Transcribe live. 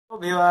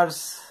Viewers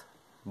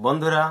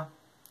বন্ধুরা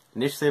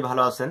নিশ্চয়ই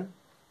ভালো আছেন।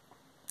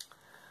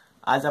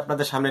 আজ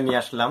আপনাদের সামনে নিয়ে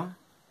আসলাম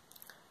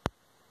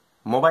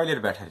মোবাইলের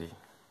ব্যাটারি,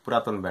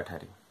 পুরাতন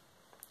ব্যাটারি।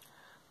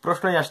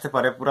 প্রশ্নই আসতে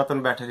পারে, পুরাতন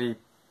ব্যাটারি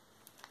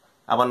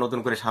আবার নতুন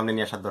করে সামনে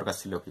নিয়ে আসার দরকার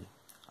ছিল কি?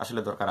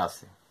 আসলে দরকার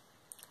আছে।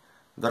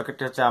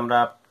 দরকারটি হচ্ছে আমরা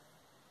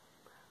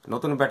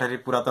নতুন ব্যাটারি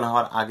পুরাতন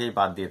হওয়ার আগেই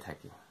বাদ দিয়ে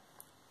থাকি।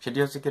 সেটি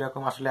হচ্ছে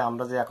কিরকম? আসলে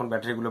আমরা যে এখন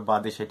ব্যাটারিগুলো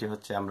বাদ দিই সেটি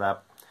হচ্ছে আমরা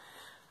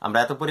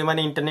এত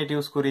পরিমাণে ইন্টারনেট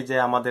ইউজ করি যে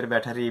আমাদের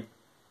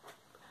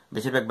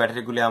বেশিরভাগ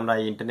ব্যাটারিগুলো আমরা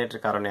এই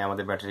ইন্টারনেটের কারণে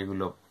আমাদের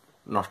ব্যাটারিগুলো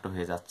নষ্ট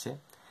হয়ে যাচ্ছে।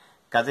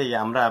 কাজেই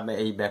আমরা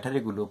এই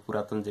ব্যাটারিগুলো,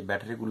 পুরাতন যে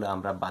ব্যাটারিগুলো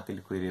আমরা বাতিল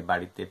করে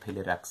বাড়িতে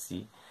ফেলে রাখছি,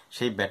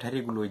 সেই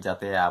ব্যাটারিগুলোই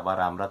যাতে আবার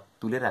আমরা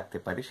তুলে রাখতে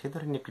পারি সে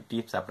ধরনের একটি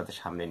টিপস আপনাদের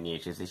সামনে নিয়ে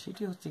এসেছি।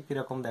 সেটি হচ্ছে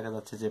কিরকম? দেখা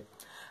যাচ্ছে যে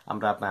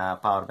আমরা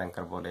পাওয়ার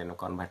ব্যাংকার বলেন,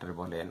 কনভার্টার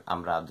বলেন,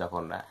 আমরা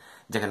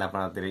যেখানে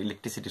আপনাদের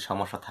ইলেকট্রিসিটির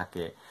সমস্যা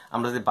থাকে,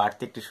 আমরা যদি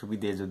বাড়তি একটি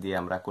সুবিধে যদি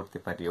আমরা করতে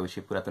পারি ওই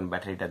সেই পুরাতন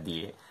ব্যাটারিটা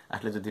দিয়ে,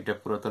 আসলে যদি এটা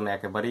পুরাতন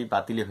একেবারেই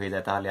বাতিলই হয়ে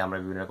যায় তাহলে আমরা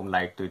বিভিন্ন রকম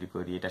লাইট তৈরি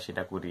করি, এটা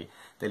সেটা করি,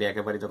 তাহলে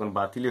একেবারে যখন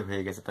বাতিলই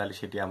হয়ে গেছে তাহলে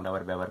সেটি আমরা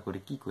আবার ব্যবহার করি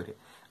কি করে?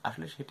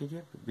 আসলে সেটিকে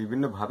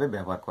বিভিন্নভাবে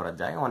ব্যবহার করা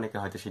যায়, অনেকে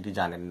হয়তো সেটি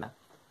জানেন না।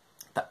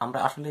 তা আমরা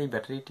আসলে এই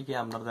ব্যাটারিটিকে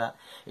আমরা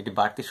এটি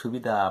বাড়তি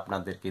সুবিধা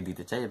আপনাদেরকে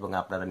দিতে চাই এবং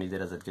আপনারা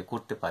নিজেরা যাতে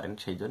করতে পারেন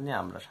সেই জন্য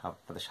আমরা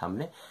আপনাদের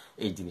সামনে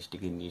এই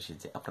জিনিসটিকে নিয়ে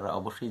এসেছি। আপনারা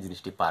অবশ্যই এই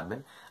জিনিসটি পারবেন।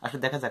 আসলে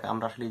দেখা যাক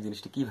আমরা আসলে এই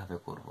জিনিসটি কিভাবে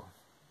করব।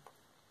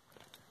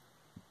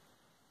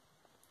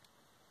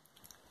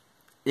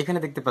 এখানে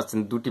দেখতে পাচ্ছেন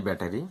দুটি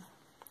ব্যাটারি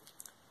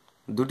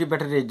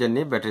এই জন্য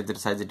ব্যাটারির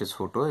সাইজ একটু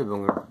ছোট এবং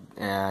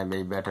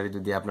এই ব্যাটারি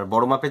যদি আপনার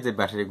বড় মাপের যে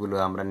ব্যাটারিগুলো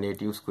আমরা নেট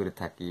ইউজ করে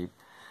থাকি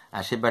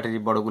আর সেই ব্যাটারি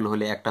বড়গুলো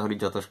হলে একটা হলেই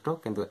যথেষ্ট,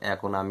 কিন্তু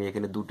এখন আমি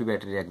এখানে দুটি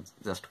ব্যাটারি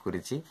অ্যাডজাস্ট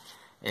করেছি।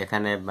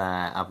 এখানে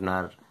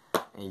আপনার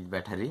এই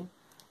ব্যাটারি,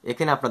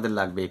 এখানে আপনাদের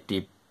লাগবে একটি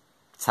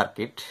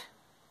সার্কিট,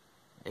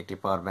 একটি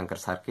পাওয়ার ব্যাংকের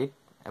সার্কিট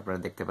আপনারা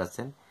দেখতে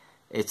পাচ্ছেন।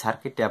 এই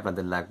সার্কিটটি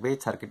আপনাদের লাগবে। এই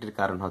সার্কিটের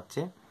কারণ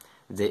হচ্ছে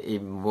যে এই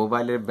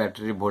মোবাইলের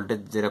ব্যাটারি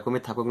ভোল্টেজ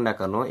যেরকমই থাকুক না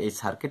কেন এই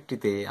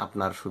সার্কিটটিতে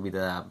আপনার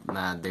সুবিধা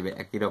দেবে,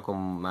 একই রকম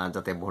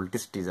যাতে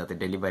ভোল্টেজটি যাতে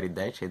ডেলিভারি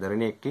দেয় সেই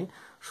ধরনের একটি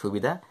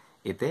সুবিধা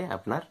এতে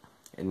আপনার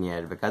নিয়ে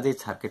আসবে। কাজে এই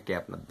সার্কিটটি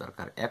আপনার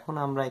দরকার। এখন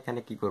আমরা এখানে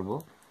কি করব,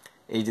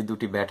 এই যে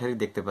দুটি ব্যাটারি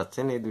দেখতে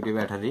পাচ্ছেন এই দুটি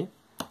ব্যাটারি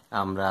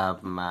আমরা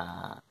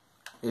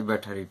এই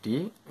ব্যাটারিটি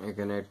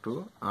এখানে একটু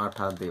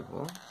আঠা দেব।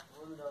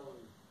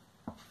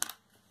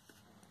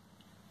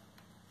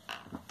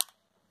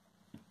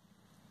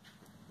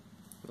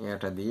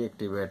 এটা দিয়ে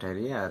একটি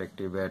ব্যাটারি আর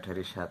একটি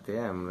ব্যাটারির সাথে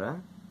আমরা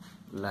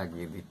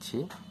লাগিয়ে দিচ্ছি।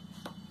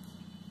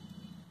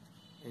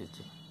 এই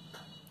যে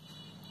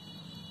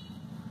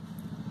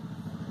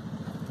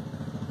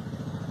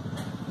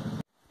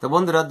তো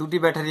বন্ধুরা দুটি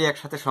ব্যাটারি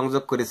একসাথে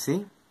সংযোগ করেছি।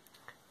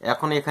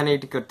 এখন এখানে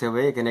এটি করতে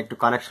হবে, এখানে একটু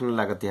কানেকশন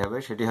লাগাতে হবে।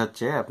 সেটি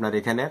হচ্ছে আপনার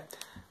এখানে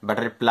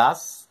ব্যাটারি প্লাস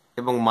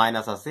এবং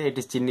মাইনাস আছে,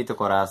 এটি চিহ্নিত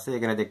করা আছে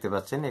এখানে দেখতে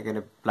পাচ্ছেন, এখানে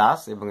প্লাস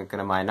এবং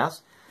এখানে মাইনাস।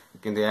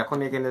 কিন্তু এখন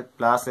এখানে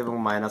প্লাস এবং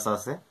মাইনাস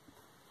আছে।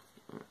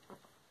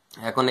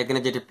 এখন এখানে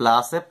যেটি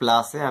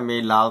প্লাসে আমি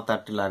এই লাল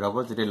তারটি লাগাবো,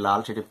 যেটি লাল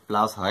সেটি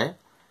প্লাস হয়।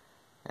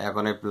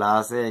 এখন এই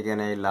প্লাসে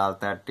এখানে এই লাল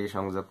তারটি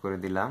সংযোগ করে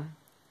দিলাম।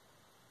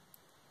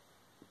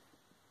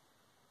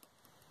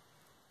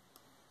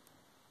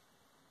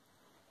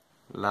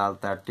 লাল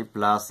তারটি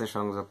প্লাসে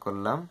সংযোগ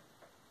করলাম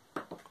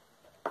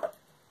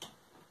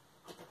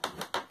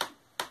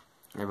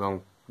এবং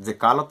যে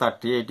কালো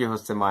তারটি এটি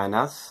হচ্ছে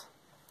মাইনাস।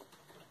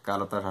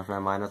 কালো তার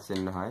সবসময় মাইনাস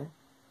চিহ্ন হয়।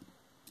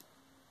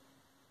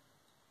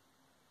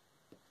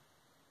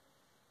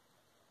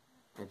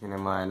 এখানে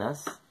মাইনাস,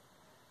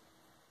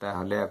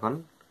 তাহলে এখন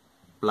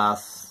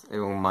প্লাস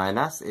এবং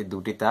মাইনাস এই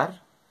দুটি তার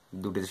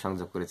দুটিতে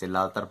সংযোগ করেছি,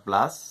 লাল তার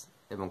প্লাস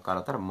এবং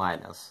কালো তার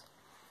মাইনাস।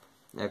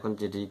 এখন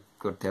যেটি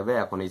করতে হবে,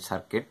 এখন এই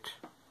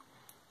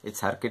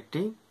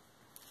সার্কিটটি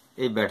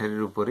এই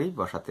ব্যাটারির উপরেই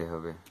বসাতে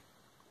হবে।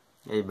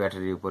 এই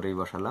ব্যাটারির উপরেই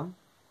বসালাম,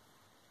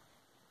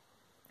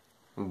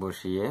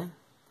 বসিয়ে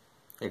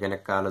এখানে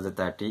কালো যে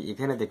তারটি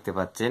এখানে দেখতে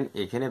পাচ্ছেন,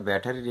 এখানে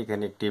ব্যাটারির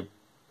এখানে একটি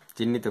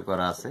চিহ্নিত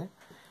করা আছে,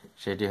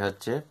 সেটি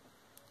হচ্ছে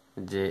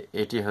যে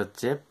এটি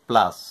হচ্ছে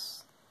প্লাস,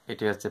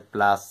 এটি হচ্ছে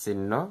প্লাস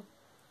চিহ্ন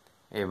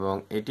এবং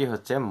এটি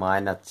হচ্ছে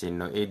মাইনাস চিহ্ন।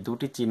 এই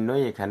দুটি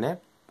চিহ্নই এখানে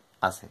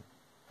আছে,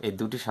 এই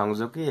দুটি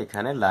সংযোগই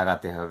এখানে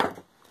লাগাতে হবে।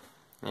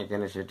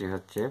 এখানে সেটি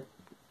হচ্ছে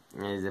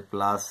এই যে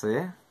প্লাসে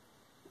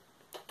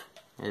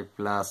এই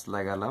প্লাস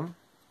লাগালাম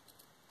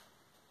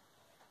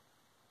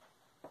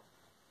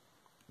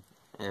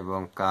এবং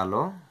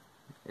কালো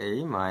এই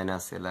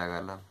মাইনাসে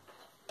লাগালাম।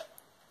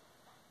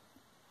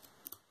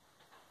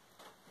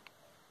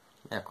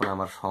 এখন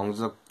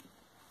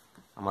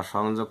আমার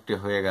সংযোগটি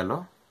হয়ে গেল।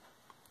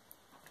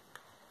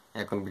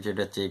 এখন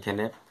বিষয়টা হচ্ছে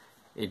এখানে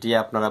এটি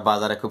আপনারা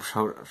বাজারে খুব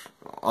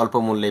অল্প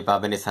মূল্যেই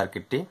পাবেন এই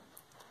সার্কিটটি।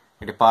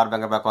 এটি পাওয়ার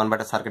ব্যাংক বা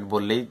কনভার্টার সার্কিট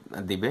বললেই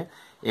দিবে।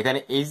 এখানে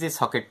এই যে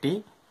সকেটটি,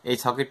 এই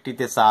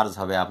সকেটটিতে চার্জ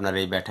হবে আপনার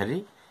এই ব্যাটারি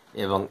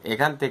এবং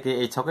এখান থেকে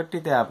এই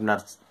সকেটটিতে আপনার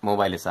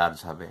মোবাইলে চার্জ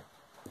হবে।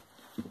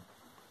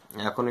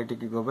 এখন এটি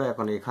কি করবো,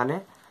 এখন এখানে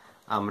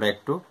আমরা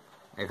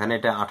এখানে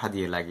এটা আঠা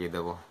দিয়ে লাগিয়ে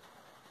দেব।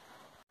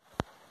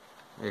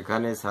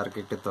 এখানে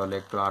সার্কিটের তলে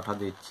একটু আঠা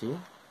দিচ্ছি।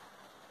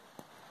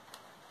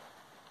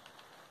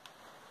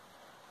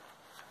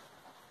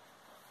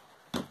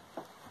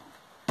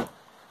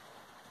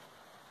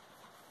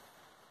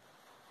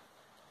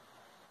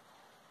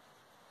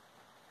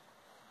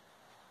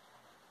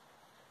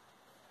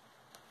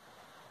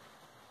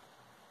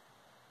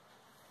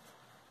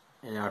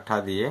 এই আঠা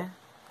দিয়ে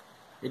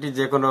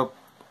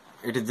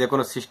এটি যে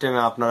কোনো সিস্টেমে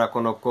আপনারা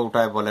কোনো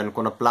কৌটায় বলেন,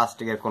 কোনো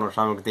প্লাস্টিকের কোনো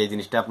সামগ্রীতে এই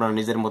জিনিসটা আপনারা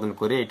নিজের মতন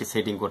করে এটি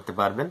সেটিং করতে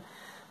পারবেন।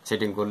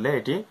 সেটিং করলে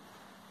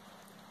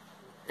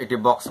এটি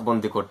বক্স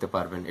বন্দি করতে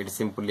পারবেন। এটি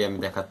সিম্পলি আমি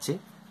দেখাচ্ছি।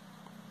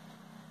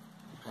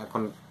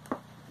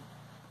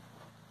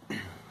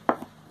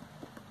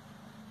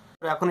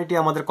 এখন এটি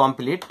আমাদের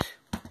কমপ্লিট।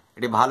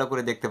 এটি ভালো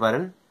করে দেখতে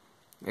পারেন,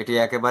 এটি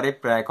একেবারে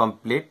প্রায়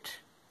কমপ্লিট।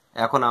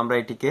 এখন আমরা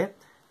এটিকে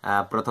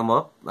প্রথম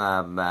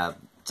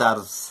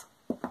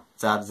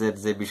চার্জের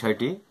যে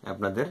বিষয়টি,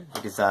 আপনাদের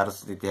এটি চার্জ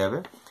দিতে হবে।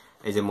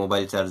 এই যে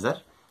মোবাইল চার্জার,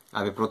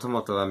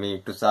 প্রথমত আমি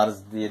একটু চার্জ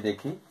দিয়ে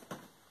দেখি।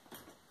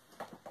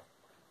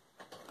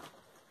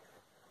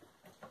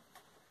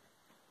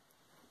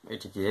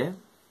 এটিকে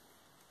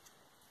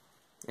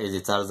এই যে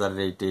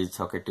চার্জারের এইটি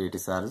সকেটে এটি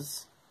চার্জ।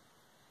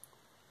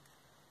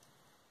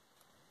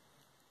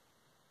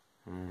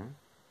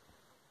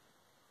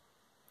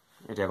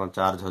 এটি এখন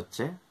চার্জ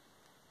হচ্ছে।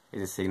 এই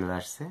যে সিগন্যাল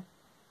আসছে,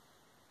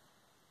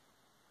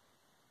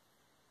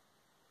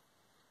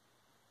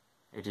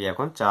 এটি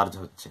এখন চার্জ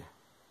হচ্ছে।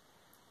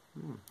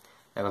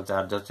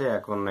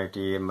 এখন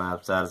এটি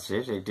চার্জ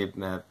শেষ, এটি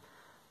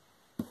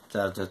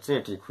চার্জ হচ্ছে।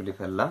 এটি খুলে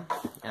ফেললাম।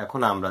 এখন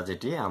আমরা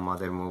যেটি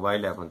আমাদের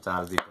মোবাইল এখন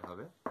চার্জ দিতে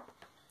হবে।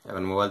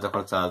 এখন মোবাইল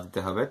যখন চার্জ দিতে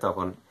হবে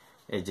তখন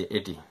এই যে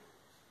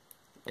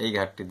এই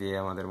ঘাটটি দিয়ে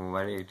আমাদের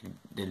মোবাইলে এটি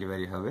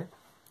ডেলিভারি হবে।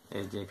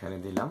 এই যে এখানে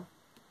দিলাম।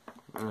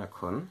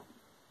 এখন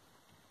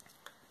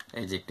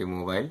এই যে একটি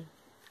মোবাইল,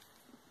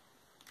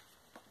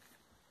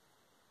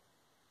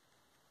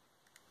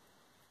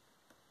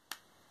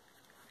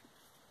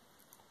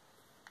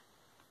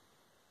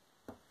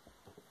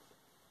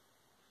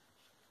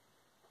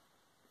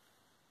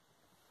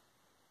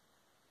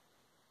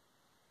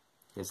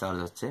 চার্জ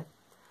হচ্ছে।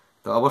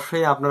 তো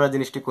অবশ্যই আপনারা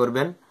জিনিসটি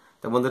করবেন।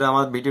 তো বন্ধুরা,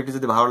 আমার ভিডিওটি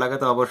যদি ভালো লাগে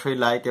তো অবশ্যই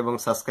লাইক এবং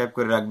সাবস্ক্রাইব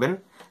করে রাখবেন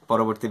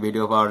পরবর্তী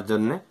ভিডিও পাওয়ার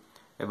জন্য,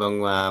 এবং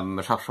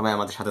সবসময়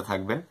আমাদের সাথে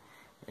থাকবেন।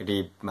 এটি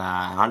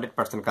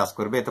 100% কাজ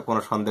করবে, এতে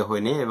কোনো সন্দেহ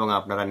নেই, এবং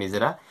আপনারা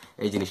নিজেরা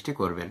এই জিনিসটি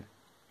করবেন।